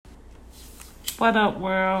What up,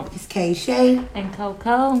 world? It's K Shay and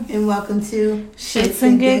Coco, and welcome to Shits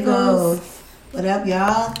and Giggles. What up,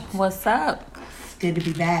 y'all? What's up? It's good to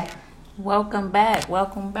be back. Welcome back.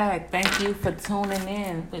 Welcome back. Thank you for tuning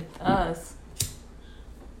in with us.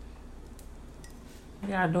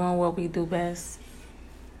 We are doing what we do best.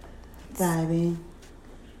 Vibing.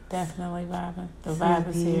 Definitely vibing. The vibe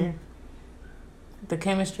is here. The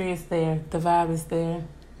chemistry is there. The vibe is there.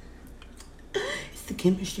 It's the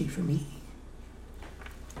chemistry for me.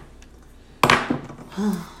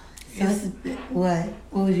 What?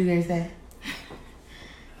 What was you gonna say?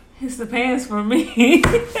 It's the pants for me.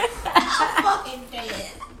 I'm fucking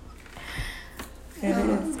dead. It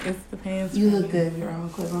is. It's the pants. You for look me. good, girl.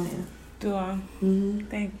 Quit lying. Do I? Mm-hmm.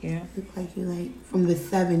 Thank you. You look like you like from the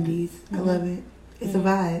 70s. I love it. It's a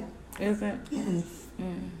vibe. Is it? Yes.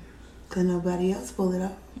 Cause nobody else pulled it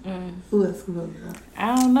up. Who else pulled it up?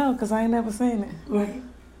 I don't know, cause I ain't never seen it. Right.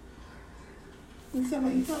 What's that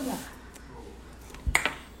what you talking about?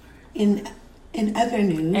 In other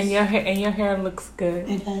news, And your hair looks good.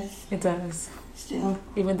 it does It does. still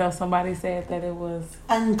Even though somebody said that it was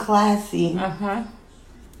unclassy.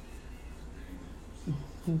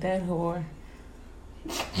 That whore.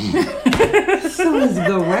 Someone's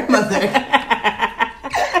grandmother.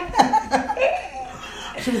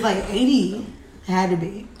 She was like 80. Had to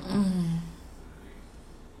be.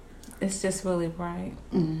 It's just really bright.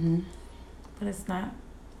 But it's not.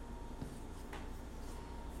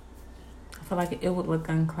 I feel like it would look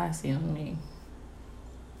unclassy on me.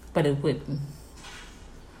 But it wouldn't.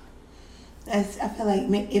 I feel like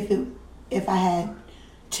if I had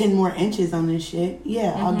 10 more inches on this shit,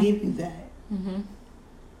 yeah, I'll give you that.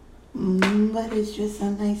 But it's just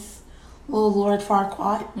a nice little Lord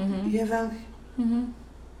Farquaad. You feel me?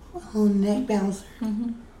 A little neck bouncer.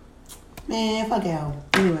 Man, fuck out.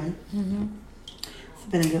 Anyway, it's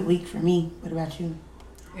been a good week for me. What about you?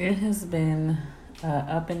 It has been an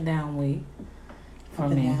up and down week for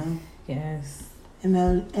Up and me. down. Yes.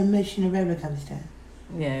 Emotional roller coaster.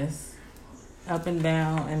 Yes. Up and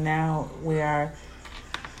down, and now we are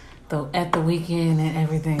at the weekend, and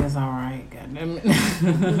everything is all right.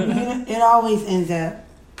 It always ends up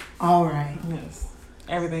all right. Yes.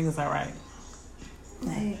 Everything is all right.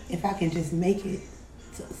 Like, if I can just make it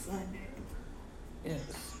till Sunday, Yes.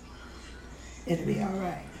 it'll be all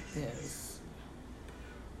right. Yes.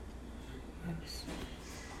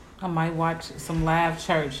 I might watch some live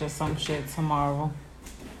church or some shit tomorrow.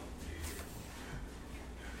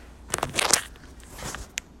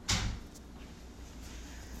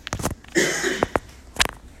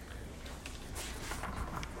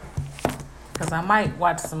 Because I might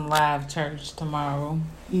watch some live church tomorrow.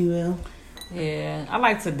 You will? Yeah. I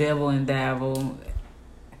like to dabble and dabble,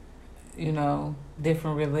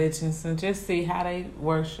 different religions and just see how they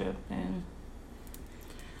worship and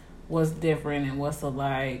what's different and what's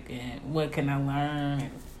alike and what can I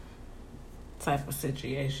learn type of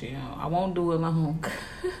situation. I won't do it long.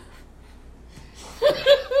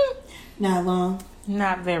 Not long.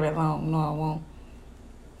 Not very long. No, I won't.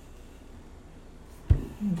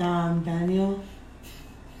 Daniel.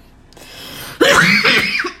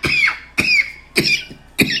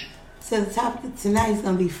 So the topic tonight is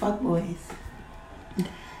going to be fuckboys.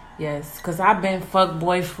 Yes, because I've been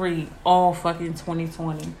fuckboy free all fucking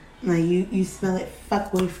 2020. Like, you smell it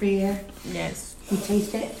fuckboy free air? Yes. You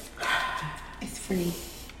taste it? It's free.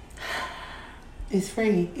 It's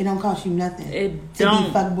free. It don't cost you nothing. It to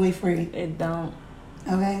don't. be fuckboy free. It don't.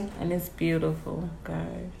 Okay? And it's beautiful,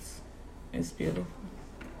 guys. It's beautiful.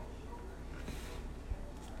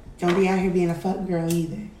 Don't be out here being a fuck girl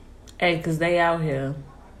either. Hey, because they out here.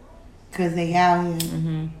 Because they out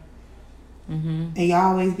here. They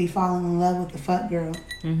always be falling in love with the fuck girl.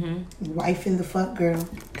 Wife and the fuck girl.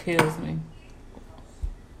 Kills me.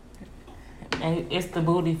 And it's the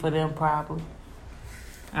booty for them, probably.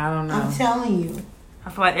 I don't know. I'm telling you. I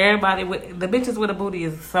feel like the bitches with a booty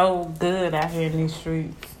is so good out here in these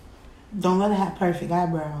streets. Don't let her have perfect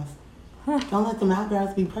eyebrows. Don't let them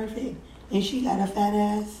eyebrows be perfect. And she got a fat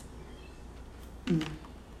ass. But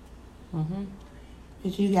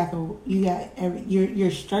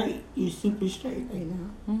you're straight. You're super straight right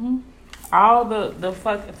now. All the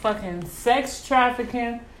fucking sex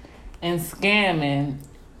trafficking and scamming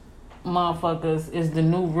motherfuckers is the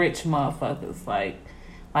new rich motherfuckers. Like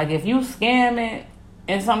if you scamming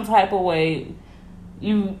in some type of way,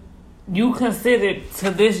 you considered to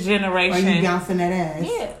this generation. Are you bouncing that ass?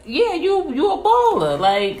 Yeah, you a baller.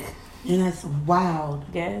 Like, and that's wild.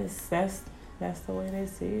 Yes, that's the way they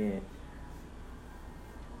see it.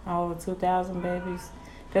 All the 2,000 babies.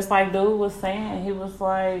 Just like dude was saying, he was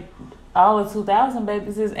like, all the 2000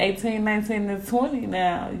 babies is 18, 19, and 20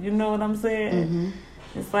 now. You know what I'm saying? Mm-hmm.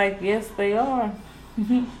 It's like, yes, they are.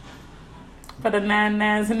 For the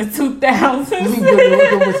 99s and the 2000s.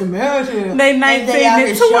 They 19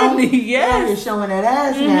 and 20, yes. They're showing that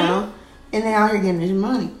ass now. And they out here getting this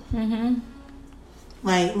money. Mm-hmm.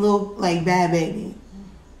 Like Bad Baby.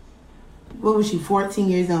 What was she, 14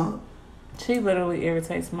 years old? She literally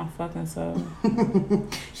irritates my fucking soul.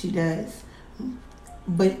 She does.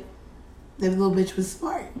 But the little bitch was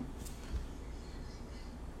smart.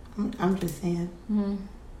 I'm just saying. Mm-hmm.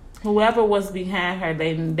 Whoever was behind her,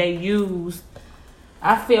 they used.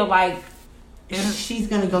 I feel like she's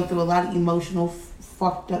gonna go through a lot of emotional,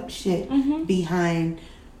 fucked up shit behind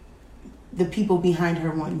the people behind her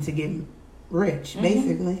wanting to get rich.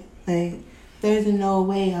 Basically, like there's no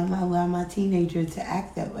way I'm gonna allow my teenager to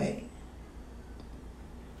act that way.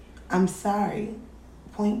 I'm sorry,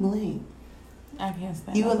 point blank. I can't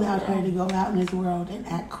stand. You allowed her to go out in this world and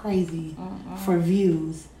act crazy for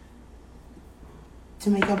views to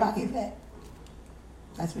make her pocket fat.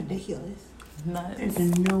 That's ridiculous. Nuts.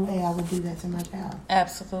 There's no way I would do that to my child.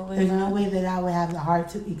 Absolutely. There's no way that I would have the heart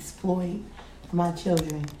to exploit my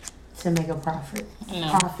children to make a profit. No.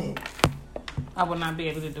 Profit. I would not be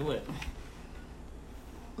able to do it.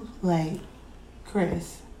 Like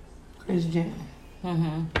Chris Jenner.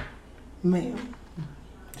 Ma'am.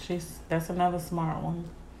 That's another smart one.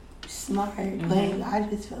 Smart. Like I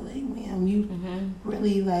just feel like, ma'am, you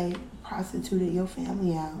really like prostituted your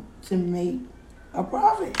family out to make a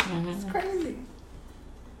profit. It's crazy.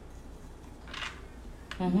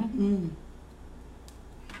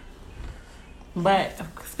 But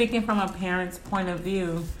speaking from a parent's point of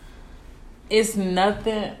view, it's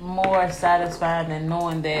nothing more satisfying than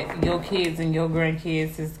knowing that your kids and your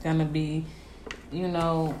grandkids is gonna be, you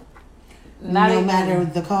know, no matter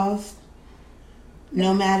the cost,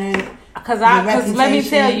 no matter. Cause let me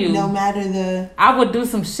tell you, no matter the, I would do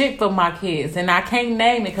some shit for my kids, and I can't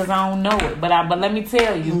name it because I don't know it. But let me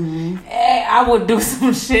tell you, I would do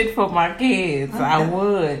some shit for my kids. Okay. I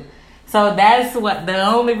would. So that's what the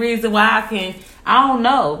only reason why I don't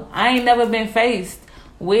know. I ain't never been faced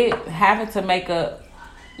with having to make a,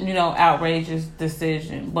 outrageous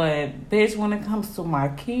decision. But bitch, when it comes to my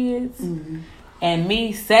kids and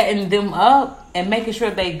me setting them up and making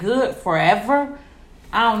sure they good forever,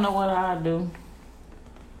 I don't know what I'd do.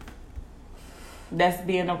 That's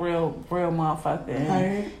being a real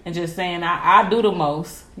motherfucker. And just saying I do the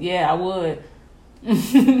most. Yeah, I would.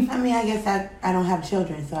 I mean, I guess I don't have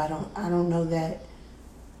children, so I don't know that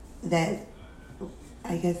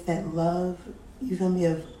I guess that love, you feel me,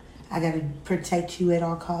 of I gotta protect you at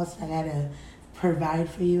all costs, I gotta provide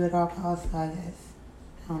for you at all costs. So I guess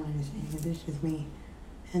I don't understand, because it's just me.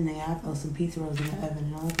 And then I throw some pizza rolls in the oven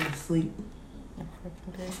and I'll go to sleep.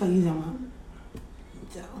 So you know,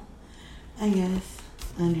 so I guess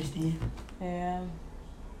I understand. Yeah,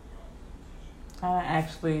 I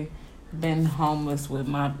actually been homeless with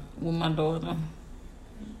my daughter,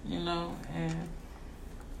 and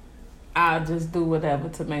I'll just do whatever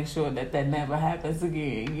to make sure that never happens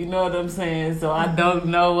again. You know what I'm saying? So I don't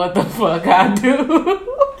know what the fuck I do.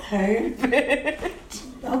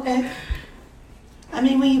 Okay. I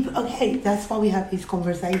mean, that's why we have these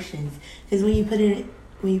conversations. Because when you put it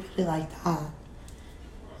like that,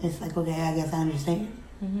 it's like, okay, I guess I understand.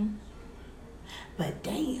 But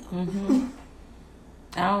damn.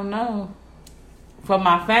 I don't know. For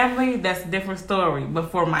my family, that's a different story. But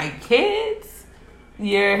for my kids,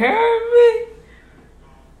 you heard me?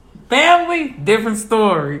 Family, different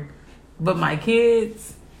story. But my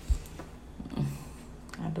kids,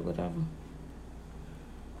 I do whatever.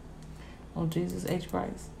 Oh, Jesus H.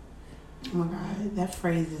 Christ. Oh my God, that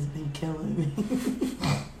phrase has been killing me.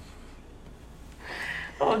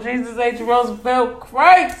 Oh, Jesus H. Roosevelt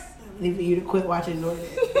Christ. I need for you to quit watching Northern.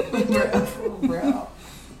 Bro.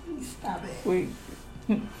 Stop it.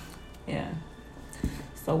 Yeah.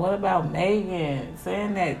 So what about Megan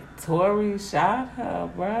saying that Tory shot her,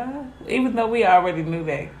 bruh? Even though we already knew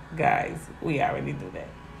that, guys. We already knew that.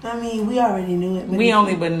 I mean, we already knew it. But we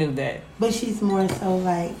only but knew that. But she's more so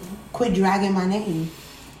like, quit dragging my name.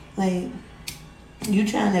 Like, you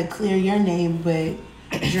trying to clear your name, but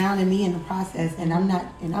drowning me in the process, and I'm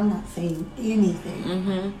not saying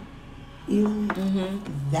anything.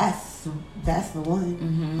 That's the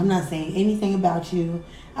one. I'm not saying anything about you.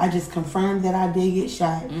 I just confirmed that I did get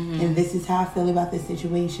shot, and this is how I feel about this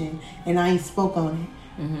situation, and I ain't spoke on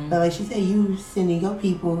it. But like she said, you sending your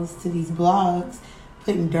peoples to these blogs,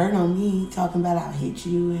 putting dirt on me, talking about I'll hit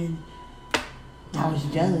you, and I was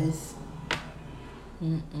jealous.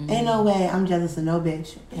 Ain't no way I'm jealous of no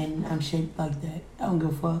bitch, and I'm shit like that. I don't give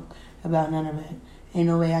a fuck. about none of it. Ain't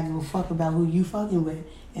no way I give a fuck about who you fucking with,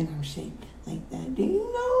 and I'm shaped like that. Do you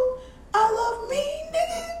know I love me,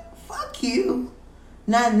 nigga? Fuck you.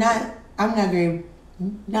 I'm not gonna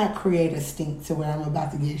not create a stink to where I'm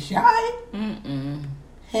about to get shot.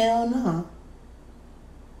 Hell no.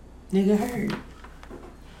 Nigga heard.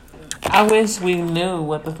 I wish we knew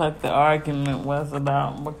what the fuck the argument was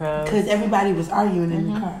about because everybody was arguing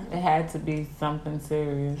in the car. It had to be something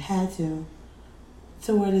serious. Had to.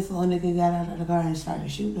 So where this little nigga got out of the car and started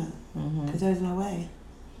shooting up. Because there's no way.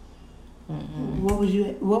 What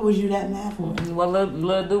was you that mad for? Well,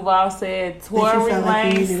 Lil Duval said Tory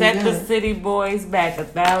Lane set the city boys back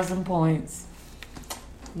 1,000 points.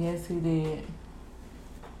 Yes, he did.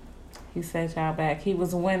 He set y'all back. He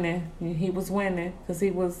was winning. He was winning because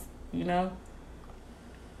he was, you know,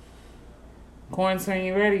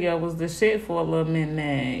 Quarantine Radio was the shit for a little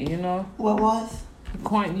minute, you know. What was?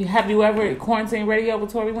 Have you ever Quarantine Radio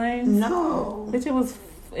with Tory Lanez? No. Bitch, it was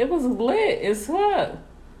lit as fuck.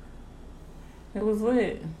 It was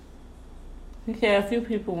lit. He had a few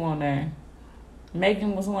people on there.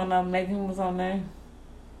 Megan was one of them. Megan was on there.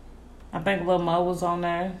 I think Lil Mo was on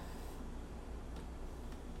there.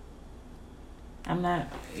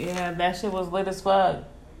 That shit was lit as fuck.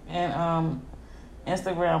 And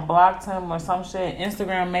Instagram blocked him or some shit.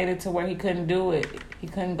 Instagram made it to where he couldn't do it. He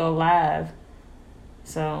couldn't go live.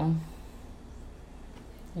 So,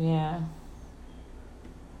 yeah.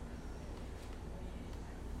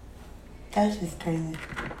 That's just crazy.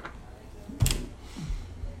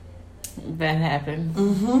 That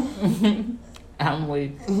happened. I'm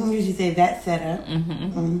weak. You should say that setup.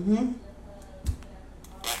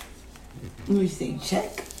 You should say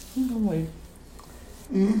check. I'm weak.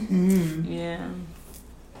 Yeah.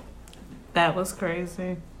 That was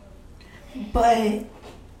crazy. But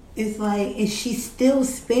it's like, is she still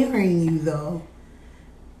sparing you though?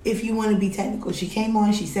 If you want to be technical, she came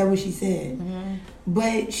on, she said what she said.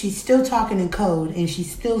 But she's still talking in code and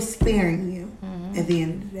she's still sparing you at the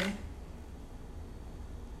end of the day.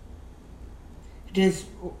 Just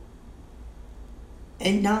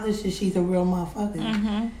acknowledge that she's a real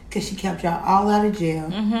motherfucker. Because she kept y'all all out of jail.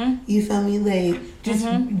 You feel me? Like, just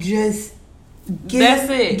that's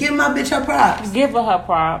it. Give my bitch her props. Give her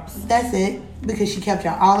props. That's it. Because she kept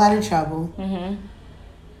y'all all out of trouble.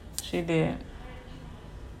 She did.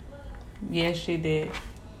 Yes, she did.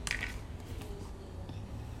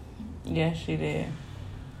 Yes, she did.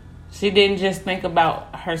 She didn't just think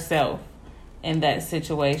about herself in that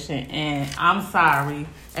situation. And I'm sorry.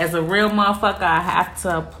 As a real motherfucker, I have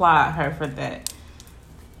to applaud her for that.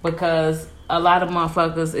 Because a lot of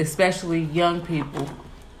motherfuckers, especially young people,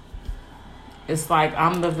 it's like,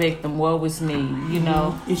 I'm the victim, woe is me, you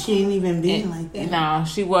know. And she ain't even being like that. No,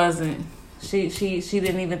 she wasn't. She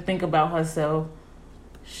didn't even think about herself.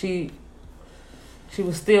 She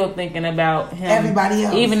was still thinking about him. Everybody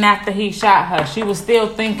else. Even after he shot her, she was still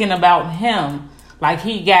thinking about him. Like,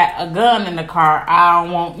 he got a gun in the car. I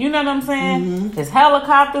don't want... You know what I'm saying? His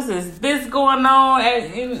helicopters, is this going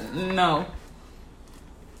on? No.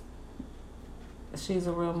 She's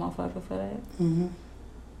a real motherfucker for that.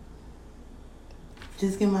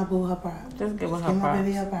 Just give my boo her props. Just give her Just her give props. my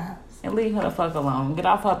baby her props. And leave her the fuck alone. Get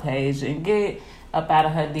off her page and get up out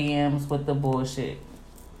of her DMs with the bullshit.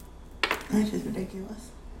 That's just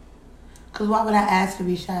ridiculous. Because why would I ask to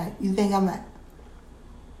be shot? You think I'm a...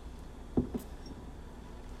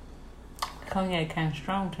 Cognac kind of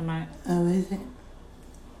strong tonight. Oh, is it?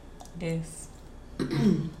 Yes.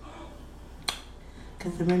 Because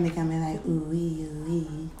the women come in like, ooh wee, ooh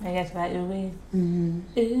wee. I got you like, ooh wee.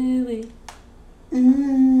 Ooh wee.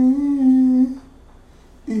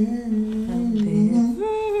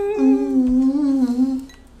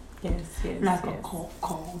 Yes. Like a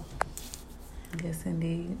cold. Yes,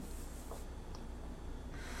 indeed.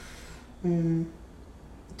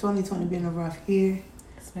 2020 been a rough year,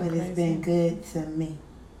 but it's been good to me.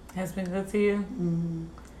 Has been good to you?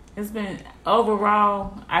 It's been,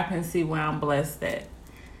 overall, I can see where I'm blessed at.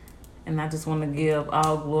 And I just want to give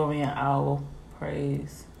all glory and all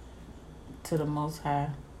praise to the Most High.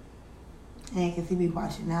 And because he be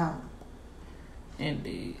watching out.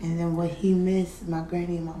 Indeed. And then what he missed, my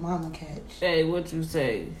granny and my mama catch. Hey, what you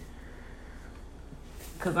say?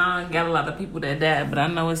 Because I don't got a lot of people that died, but I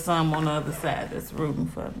know it's some on the other side that's rooting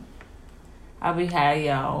for me. I'll be high,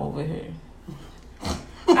 y'all, over here.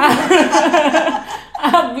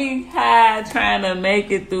 I'll be high trying to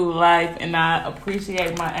make it through life, and I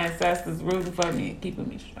appreciate my ancestors rooting for me and keeping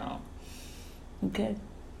me strong. Okay?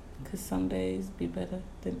 Because some days be better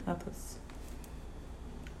than others.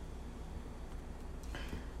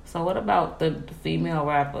 So what about the female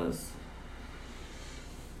rappers?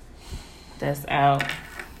 that's out.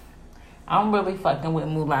 I'm really fucking with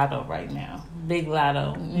Mulatto right now. Big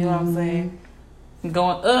Lotto. You know what I'm saying?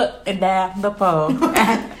 Going up and down the pole.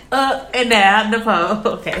 Up and down the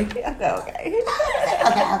pole. Okay. Okay.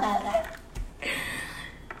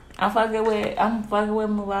 I'm fucking with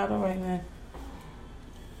Mulatto right now.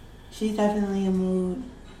 She's definitely a mood.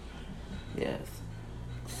 Yes.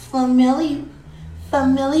 Family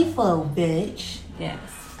flow, bitch. Yes.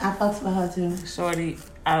 I fucks with her too. Shorty,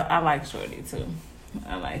 I like Shorty too.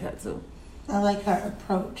 I like her too. I like her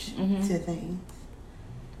approach to things.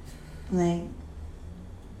 Like,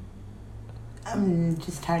 I'm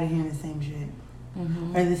just tired of hearing the same shit.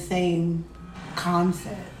 Or the same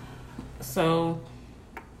concept. So,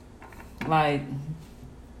 like,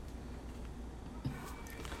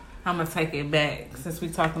 I'm going to take it back since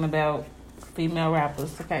we're talking about female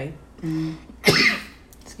rappers, okay?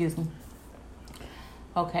 Excuse me.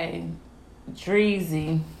 Okay,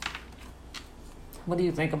 Dreezy. What do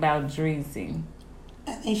you think about Dreezy?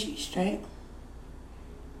 I think she's straight.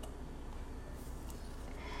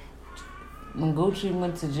 When Gucci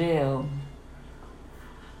went to jail,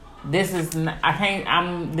 this is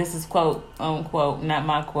quote unquote, not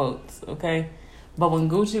my quotes, okay? But when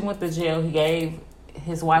Gucci went to jail, he gave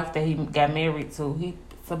his wife that he got married to, he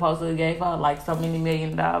supposedly gave her like so many $1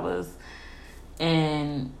 million,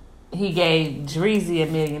 and he gave Dreezy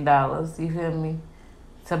 $1 million, you feel me?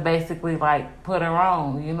 To basically like put her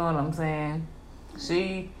on, you know what I'm saying?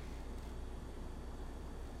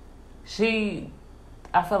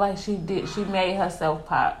 I feel like she made herself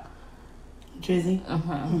pop. Drizzy?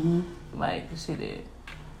 Like, she did.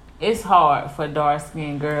 It's hard for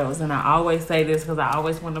dark-skinned girls, and I always say this because I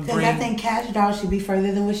always want to bring... Because I think Cash Doll should be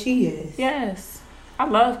further than what she is. Yes. I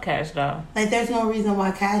love Cash Doll. Like, there's no reason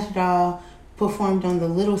why Cash Doll performed on the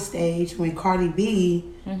little stage when Cardi B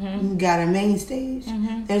got a main stage.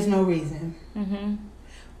 There's no reason.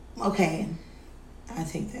 Okay. I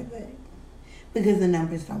take that back. Because the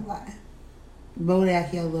numbers don't lie.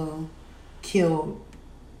 Bodak Yellow killed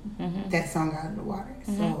that song out of the water.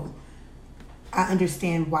 So I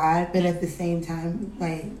understand why, but at the same time,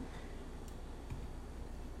 like,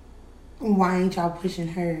 why ain't y'all pushing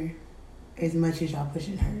her as much as y'all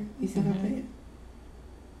pushing her? You see what I'm saying?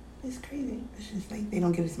 It's crazy. It's just like they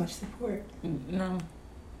don't get as much support. No.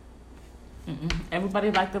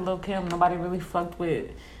 Everybody liked the Lil' Kim. Nobody really fucked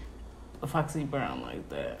with Foxy Brown like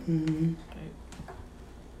that.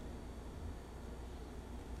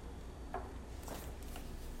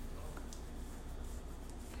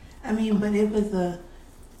 I mean, but it was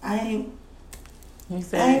I ain't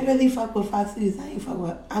really fuck with Foxy. I ain't fuck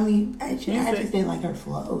with. I mean, I just didn't like her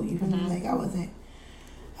flow. You know, like I wasn't.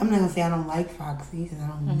 I'm not gonna say I don't like Foxy because I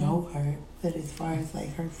don't know her, but as far as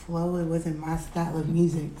like her flow, it wasn't my style of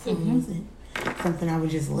music, so it wasn't something I would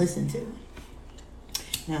just listen to.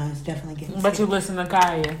 No, it's definitely getting. But you listen to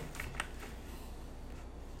Kaya.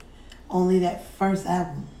 Only that first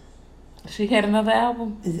album. She had another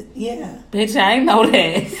album? Is it? Yeah. Bitch, I ain't know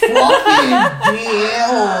that.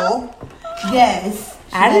 Fucking yes.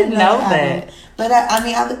 I didn't know that. But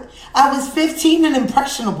I was 15 and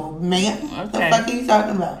impressionable, man. Okay. The fuck are you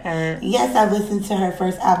talking about? Her. Yes, I listened to her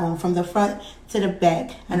first album from the front to the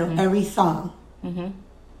back. I know every song.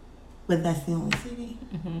 But that's the only CD.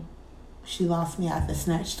 She lost me after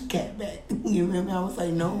Snatch the Cat Back. You remember? I was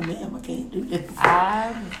like, no, ma'am, I can't do this.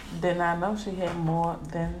 I did not know she had more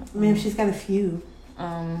than... Ma'am, she's got a few.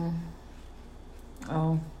 Oh.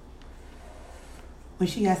 When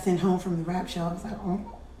she got sent home from the rap show, I was like,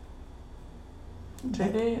 oh. She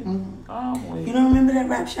did? Oh, wait. You don't remember that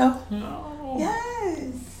rap show? No.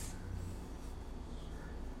 Yes.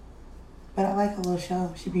 But I like her little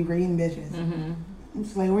show. She be reading bitches.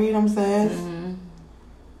 It's like, read them, sis.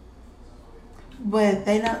 But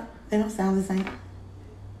they don't sound the same.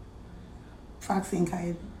 Foxy and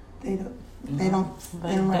Kaya, they don't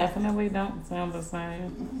definitely don't sound the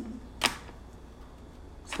same.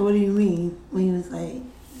 So what do you mean when you was like,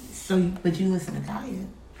 but you listen to Kaya?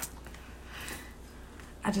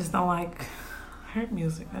 I just don't like her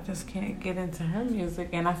music. I just can't get into her music,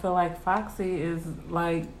 and I feel like Foxy is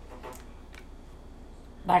like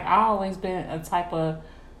I always been a type of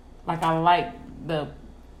like I like the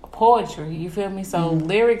poetry, you feel me? So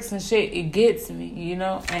lyrics and shit, it gets me, you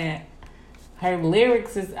know? And her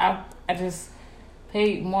lyrics is, I just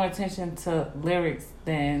paid more attention to lyrics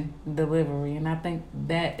than delivery. And I think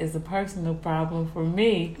that is a personal problem for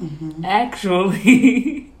me,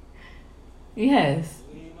 actually. Yes.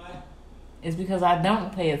 It's because I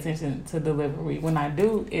don't pay attention to delivery. When I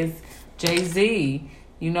do, it's Jay-Z,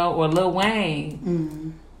 you know, or Lil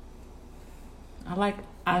Wayne. I like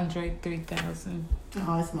Andre 3000.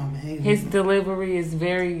 Oh, it's my baby. His delivery is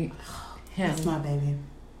very him. That's my baby.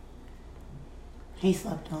 He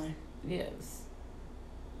slept on. Yes.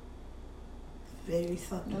 Baby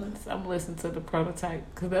slept on. I'm listening to the Prototype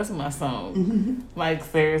because that's my song. Like,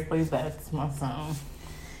 seriously, that's my song.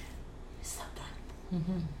 Slept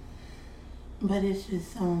on. But it's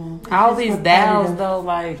just, I don't know. All these DAOs, though,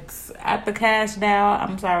 like, at the Cash DAO,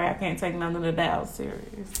 I'm sorry, I can't take none of the DAOs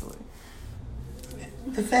seriously.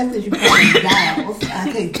 The fact that you call them DAOs,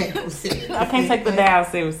 I can't take them seriously. I can't take the DAO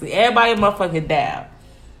seriously. Everybody motherfucking DAO.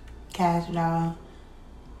 Cash doll.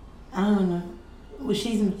 I don't know. Well,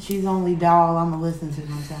 she's only doll I'm gonna listen to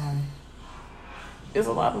sometime. There's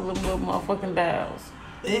a lot of them little motherfucking DAOs.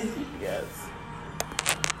 Is it? Yes.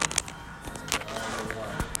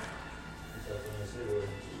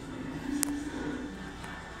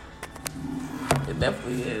 It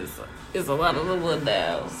definitely is. It's a lot of little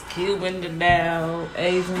DAOs. Cuban the DAO,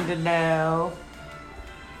 Asian the DAO.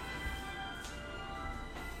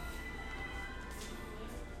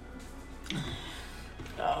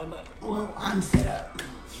 Well, I'm set up.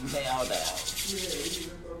 They all DAOs.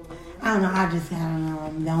 I don't know. I don't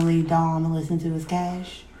know. The only doll I'm gonna listen to is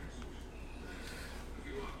Cash.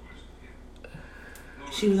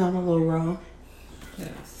 She was on a little roll.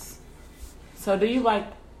 Yes. So do you like?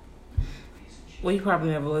 Well, you probably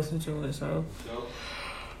never listened to it, so.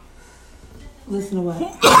 Listen to what?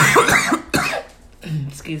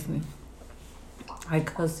 Excuse me.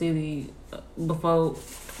 Like her CD before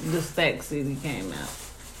the Stack CD came out.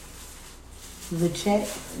 The check?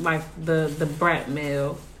 Like the Brat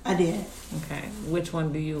Mill. I did. Okay. Which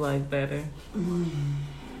one do you like better?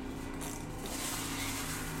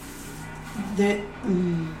 There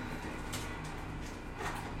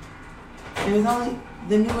was only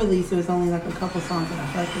the new release. There was only like a couple songs that I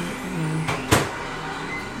fucked with.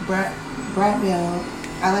 Brat Mill.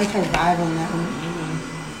 I like her vibe on that one.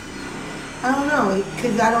 I don't know,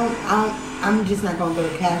 cause I'm just not gonna go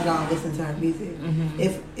to Cash Doll and listen to her music.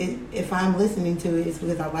 If I'm listening to it, it's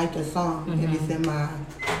because I like the song and it's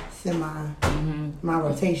in my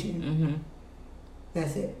rotation.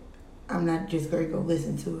 That's it. I'm not just gonna go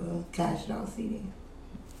listen to a Cash Doll CD.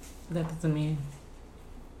 That doesn't mean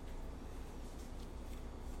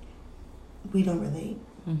we don't relate.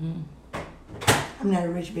 I'm not a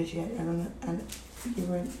rich bitch yet.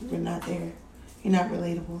 We're not there. You're not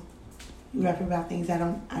relatable. You rap about things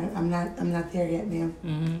I'm not there yet, ma'am.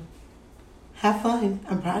 Have fun.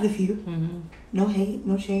 I'm proud of you. No hate,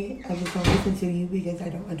 no shade. I just don't listen to you because I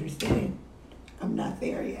don't understand. I'm not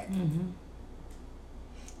there yet.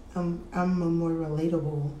 I'm a more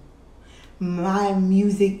relatable. My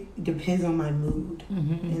music depends on my mood,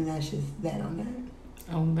 and that's just that on that.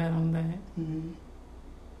 On that. On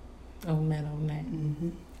that.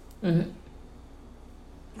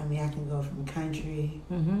 I mean, I can go from country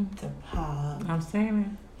to pop. I'm saying it.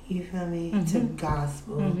 You feel me? To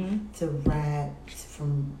gospel, to rap,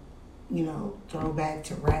 from, throwback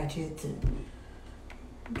to ratchet to...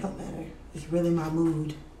 Don't matter. It's really my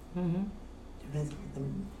mood. Depends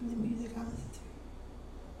on the music I listen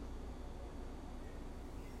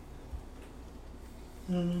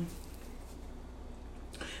to.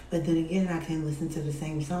 But then again, I can listen to the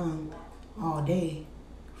same song all day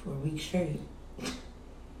for a week straight.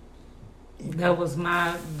 That was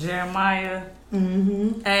my Jeremiah.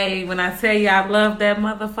 Hey, when I tell you I love that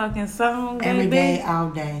motherfucking song, every day, all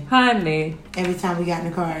day, honey. Every time we got in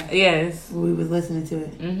the car, yes, we was listening to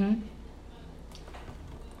it.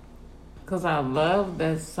 Cause I love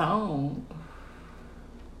that song.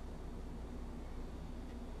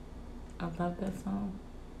 I love that song.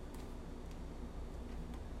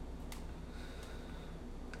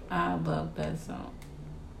 I love that song.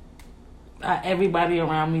 Everybody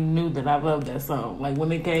around me knew that I loved that song. Like,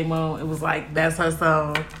 when it came on, it was like, that's her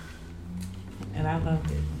song. And I loved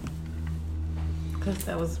it. Because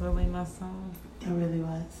that was really my song. It really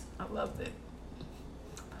was. I loved it.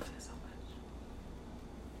 I loved it so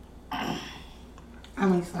much.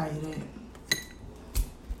 I'm excited.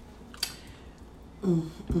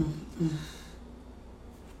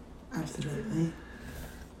 Absolutely.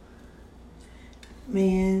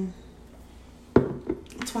 Man.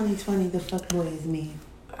 2020, the fuckboy is me.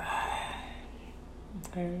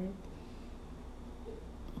 It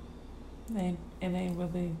ain't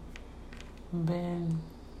really been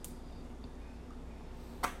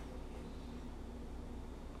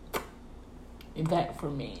that for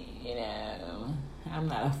me, I'm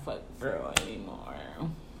not a fuck girl anymore.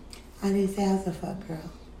 I didn't say I was a fuck girl.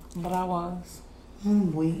 But I was.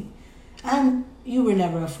 You were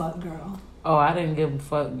never a fuck girl. Oh, I didn't give a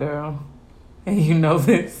fuck, girl. And you know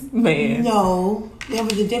this man. No, there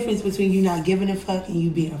was a difference between you not giving a fuck and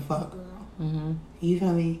you being a fuck girl. Mm-hmm. You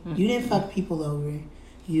feel me? Mm-hmm. You didn't fuck people over.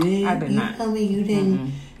 You didn't. I did not. Feel me? You didn't. Mm-hmm.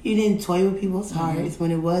 You didn't toy with people's hearts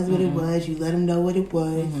when it was what it was. You let them know what it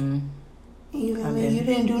was. You feel me? You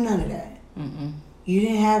didn't do none of that. You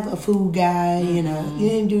didn't have a food guy. You know. You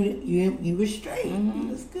didn't do. You were straight. You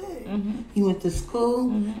was good. You went to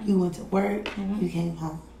school. You went to work. You came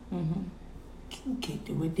home. Kicked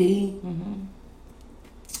it with D.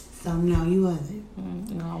 So no, you wasn't.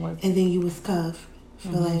 No, I wasn't. And then you was cuffed for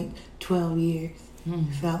like 12 years.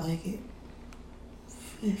 It felt like it.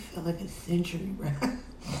 It felt like a century, bro.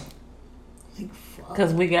 Like fuck.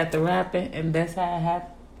 Because we got the rapping, and that's how it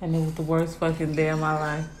happened. And it was the worst fucking day of my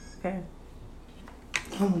life. Okay.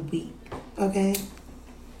 I'm weak. Okay.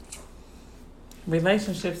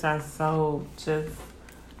 Relationships are so just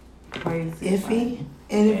crazy. Iffy. Like,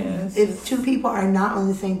 and if two people are not on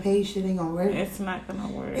the same page, shit ain't gonna work. It's not gonna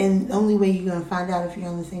work. And the only way you're gonna find out if you're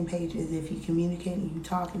on the same page is if you communicate and you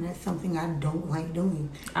talk, and that's something I don't like doing.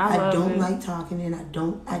 I don't like talking, and I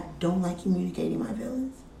don't like communicating my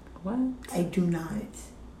feelings. What? I do not.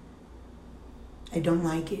 I don't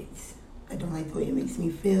like it. I don't like the way it makes me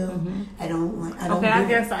feel. I don't like. I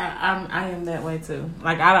guess I am that way too.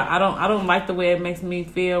 Like I don't like the way it makes me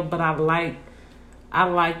feel, but I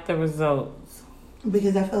like the results.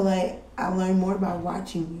 Because I feel like I learn more by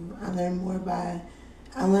watching you. I learn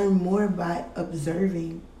more by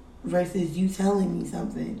observing versus you telling me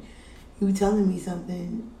something. You telling me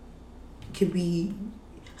something could be,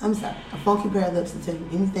 I'm sorry, a funky pair of lips to tell you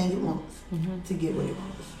anything it wants to get what it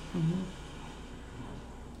wants.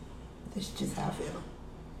 That's just how I feel.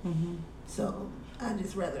 So I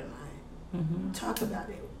just rather not talk about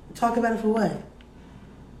it. Talk about it for what?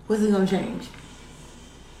 What's it gonna change?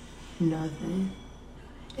 Nothing.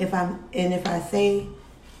 If I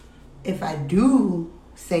do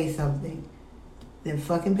say something, then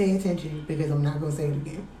fucking pay attention because I'm not gonna say it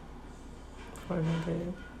again.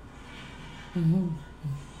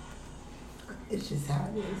 It's just how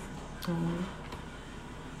it is.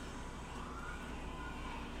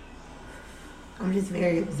 I'm just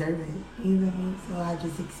very observant, you know what I mean? So I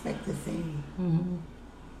just expect the same.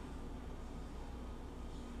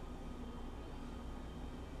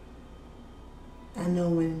 I know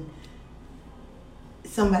when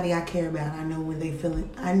somebody I care about, I know when they feel it.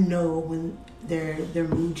 I know when their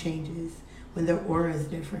mood changes, when their aura is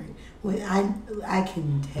different. When I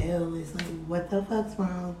can tell, it's like, what the fuck's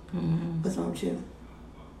wrong? What's wrong with you?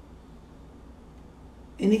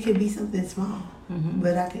 And it could be something small,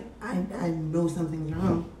 but I know something's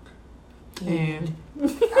wrong. And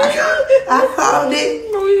I called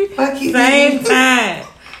it. Fuck you. Same time.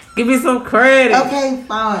 Give me some credit. Okay,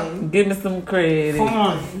 fine. Give me some credit.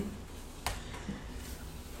 Fine.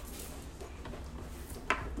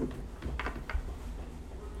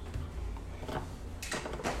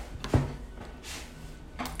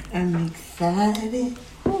 I'm excited.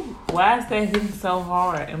 Why is that hitting so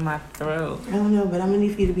hard in my throat? I don't know, but I'm gonna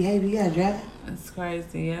need for you to behave. You gotta drive. It's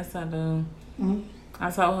crazy. Yes, I do. I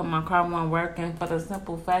told her my car wasn't working for the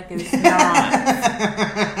simple fact it's not.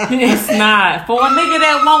 It's not. For a nigga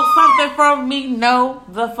that wants something from me, no,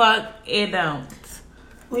 the fuck it don't.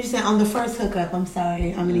 What you said on the first hookup? I'm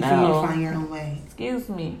sorry. I'm gonna need for you to find your own way. Excuse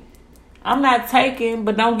me. I'm not taking,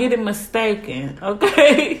 but don't get it mistaken,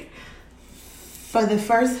 okay? For the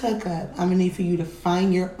first hookup, I'm gonna need for you to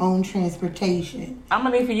find your own transportation. I'm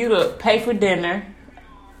gonna need for you to pay for dinner,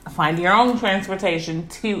 find your own transportation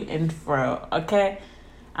to and fro, okay?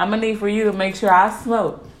 I'm gonna need for you to make sure I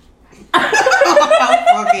smoke. I'm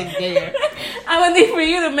fucking dead. I'm gonna need for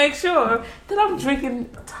you to make sure that I'm drinking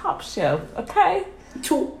top shelf, okay?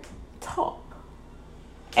 Top.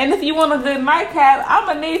 And if you want a good nightcap, I'm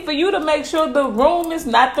gonna need for you to make sure the room is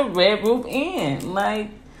not the Red Roof Inn. Like,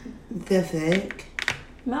 the fuck?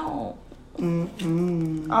 No.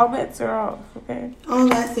 All bets are off, okay? All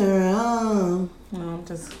bets are off. No, I'm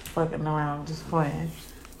just fucking around, just playing.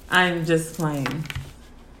 I'm just playing.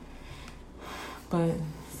 But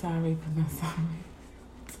sorry, but not sorry.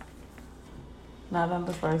 Not on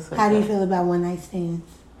the first hookup. How do you feel about one night stands?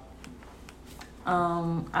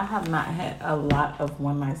 I have not had a lot of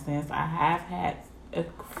one night stands. I have had a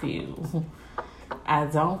few. I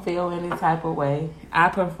don't feel any type of way. I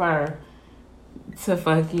prefer to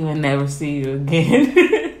fuck you and never see you again.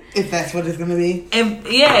 If that's what it's gonna be. And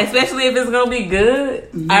yeah, especially if it's gonna be good.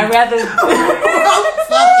 I'd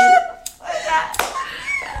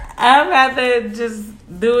rather just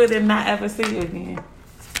do it and not ever see you again.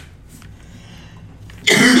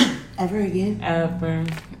 Ever again? Ever.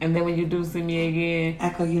 And then when you do see me again,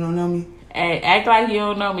 act like you don't know me. Hey, act like you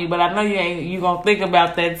don't know me, but I know you ain't. You gonna think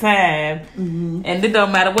about that time, and it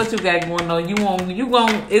don't matter what you got going on. You won't. You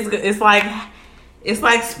gon' It's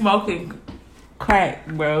like smoking crack,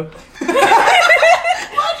 bro.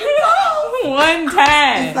 One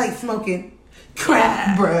time. It's like smoking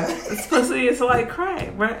crack, bruh. It's like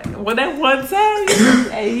crack, bruh. Well, that one time,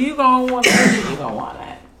 hey, you gonna want that. You gonna want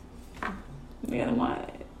that. You gonna want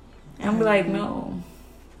it. And I'm like, no.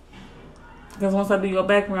 Because once I do your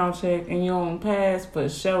background check and you don't pass, for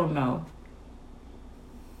sure, no.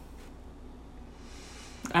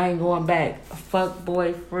 I ain't going back. Fuck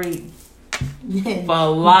boy free. Yeah. For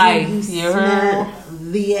life. You heard?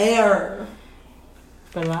 The air.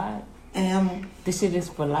 For life. And this shit is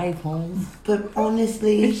for life, Holmes. But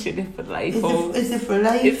honestly, this shit is for life, Holmes. Is it for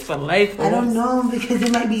life? It's for life, Holmes. I don't know, because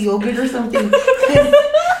it might be yogurt or something.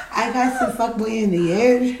 I got some fuckboy in the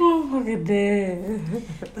air. Oh, fucking dead.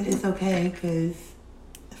 But it's okay, because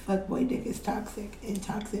fuckboy dick is toxic, and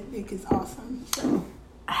toxic dick is awesome. So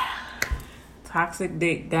toxic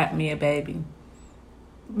dick got me a baby.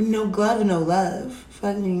 No glove, no love.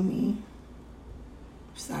 Fucking me.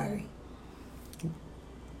 Sorry.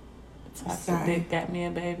 Toxic dick got me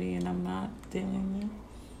a baby, and I'm not dealing with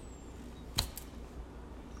it.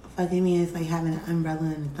 Fucking me is like having an umbrella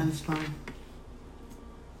in a thunderstorm.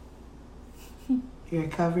 You're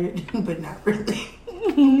covered, but not really.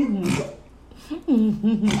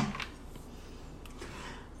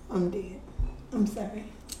 I'm dead. I'm sorry.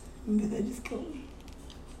 Because that just killed me.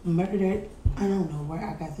 Murdered. I don't know where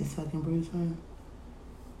I got this fucking bruise from.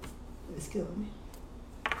 It's killing me.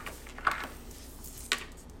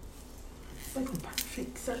 It's like a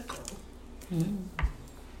perfect circle.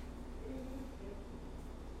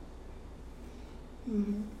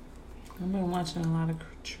 I've been watching a lot of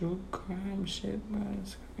true crime shit, bro.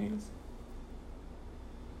 It's crazy.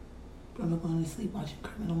 I'm going to sleep watching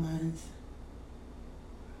Criminal Minds.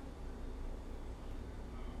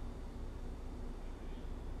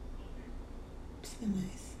 It's been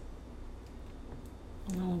nice.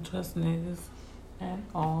 I don't trust niggas at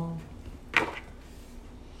all.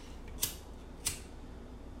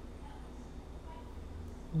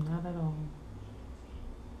 Not at all.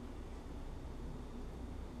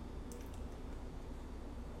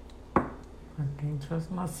 I can't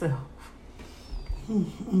trust myself.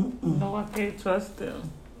 No, I can't trust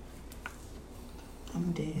them.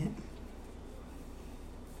 I'm dead.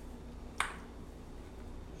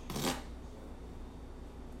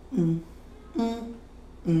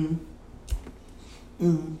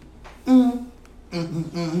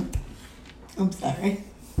 I'm sorry.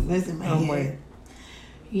 Listen, my head. Wait.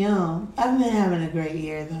 Yo, I've been having a great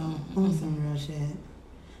year though. On some real shit.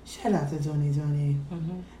 Shout out to 2020.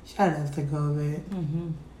 Shout out to COVID.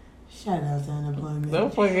 Shout out to unemployment.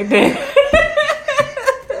 Don't fucking that.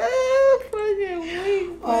 Fucking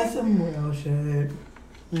weak. Oh, some real shit.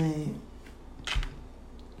 Like,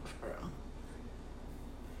 for real.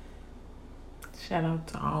 Shout out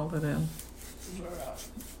to all of them. For real.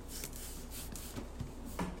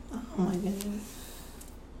 Oh my goodness.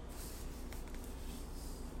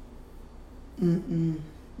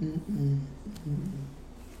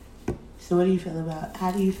 So how do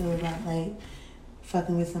you feel about like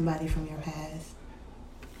fucking with somebody from your past?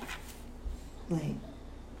 Like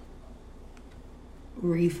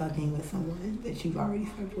re-fucking with someone that you've already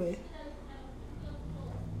fucked with?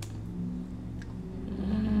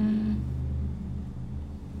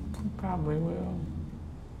 Probably will.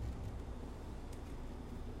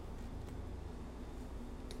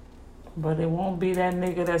 But it won't be that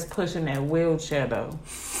nigga that's pushing that wheelchair though.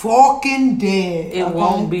 Fucking dead. It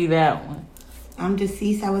won't be that one. I'm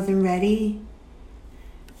deceased. I wasn't ready.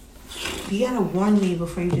 You gotta warn me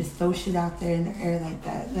before you just throw shit out there in the air like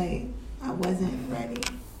that. Like, I wasn't ready.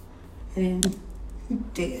 I didn't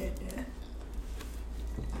dead.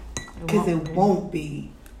 Because it won't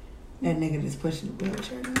be that nigga that's pushing the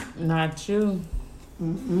wheelchair. Not you.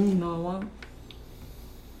 No, it won't.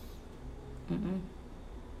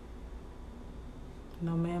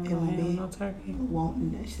 No ma'am, no ham, no turkey.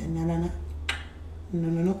 Won't. She said, no.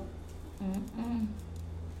 No.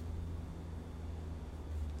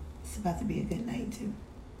 It's about to be a good night, too.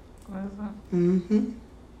 What is that?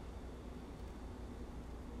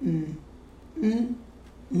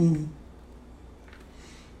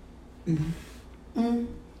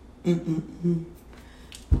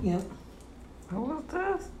 Yep. What was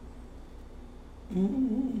this?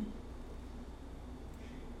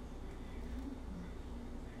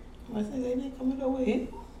 What's that lady coming over here?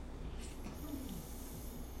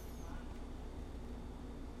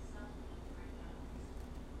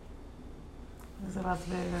 It's about to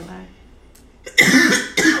be a good night.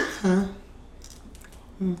 Huh?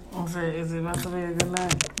 I said, is it about to be a good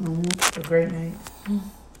night? Mm-hmm. A great night.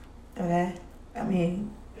 Okay? I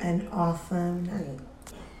mean, an awesome night.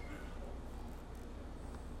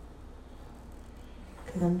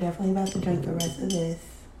 Because I'm definitely about to drink the rest of this.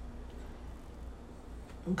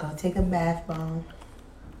 I'm going to take a bath bomb.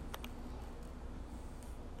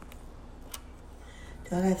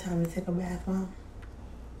 Do I got time to take a bath bomb?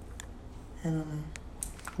 I don't know.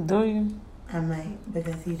 Do you? I might,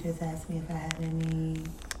 because he just asked me if I had any.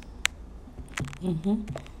 Mm-hmm.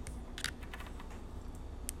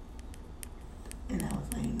 And I was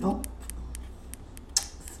like, nope.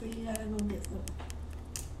 So you gotta go get some.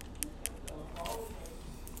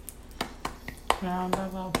 Round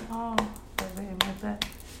up on fall. Like that.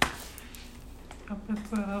 Up into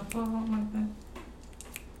the fall like that.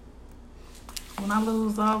 When I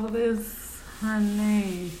lose all of this,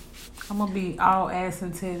 honey, I'm gonna be all ass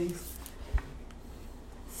and titties.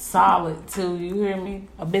 Solid too, you hear me?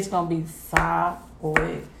 A bitch gonna be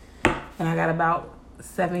solid. And I got about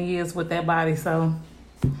 7 years with that body, so.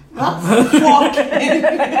 Not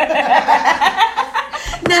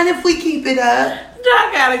if we keep it up.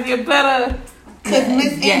 I gotta get better. Cause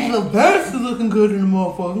Miss Angela Burst is looking good in the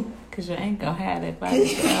motherfucker. Cause you ain't gonna have that body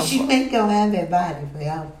forever. She ain't gonna have that body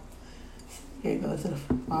forever. Here go to the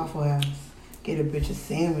Waffle House. Get a bitch a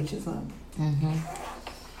sandwich or something.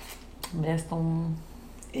 Mm-hmm. That's the one.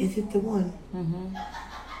 Is it the one? Mm-hmm.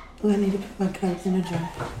 Oh, I need to put my cups in a jar.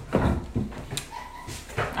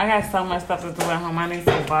 I got so much stuff to do at home. I need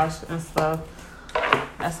to wash and stuff.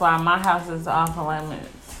 That's why my house is off limits.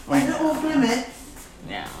 Is it off limits?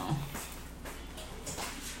 Yeah.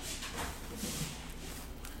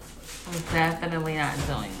 I'm definitely not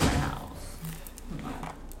doing my house. No.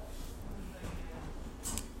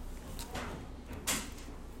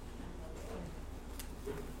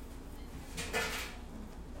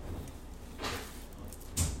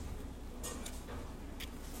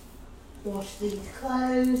 Wash these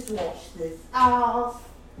clothes, wash this off.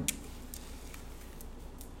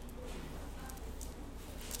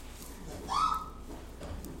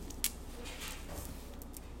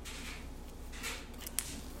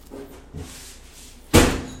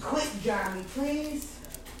 Quick dry me, please.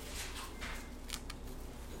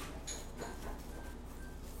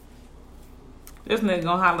 This nigga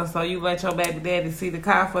gonna holler, so you let your baby daddy see the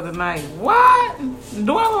car for the night. What?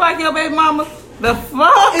 Do I look like your baby mama? The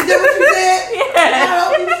fuck? Is that what you said? Yeah. I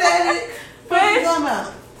hope you said it. What you talking about?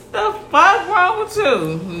 The fuck wrong with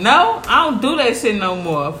you? No, I don't do that shit no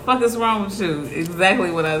more. Fuck is wrong with you?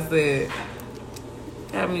 Exactly what I said.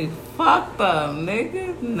 Got me fucked up,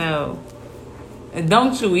 nigga. No. And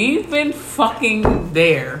don't you even fucking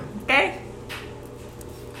dare. Okay?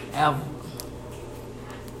 Ever.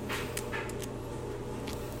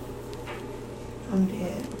 I'm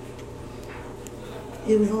dead.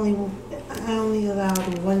 It was only I only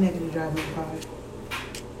allowed one nigga to drive my car,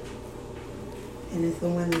 and it's the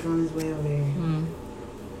one that's on his way over there. Mm.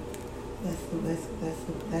 That's the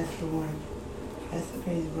one. That's the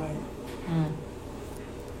crazy part. Mm.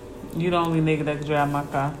 You the only nigga that can drive my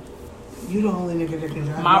car. You the only nigga that can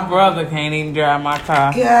drive My brother can't even drive my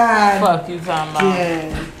car. God. Fuck you talking about?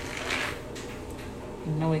 Yeah.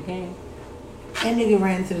 No, he can't. That nigga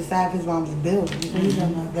ran to the side of his mom's building. What you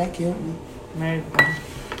talking about? That killed me. Married.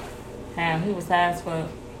 Damn, he was high as fuck.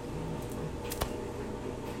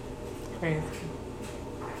 Crazy.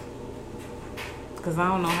 Cause I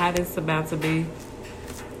don't know how this is about to be.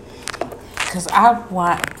 Cause I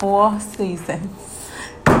want 4 seasons.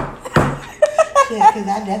 Yeah, cause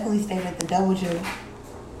I definitely stayed at the Double Tree.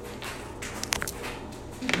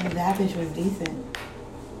 And that bitch was decent.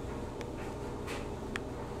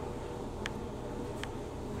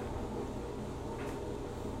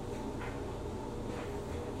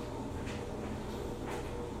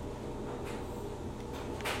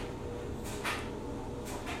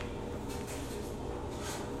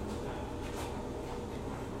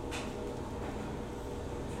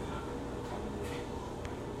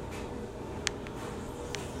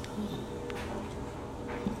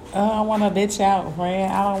 I want to bitch out,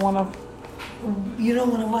 friend. I don't want to. You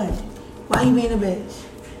don't want to what? Why you being a bitch?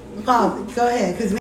 Pause it. Go ahead, cause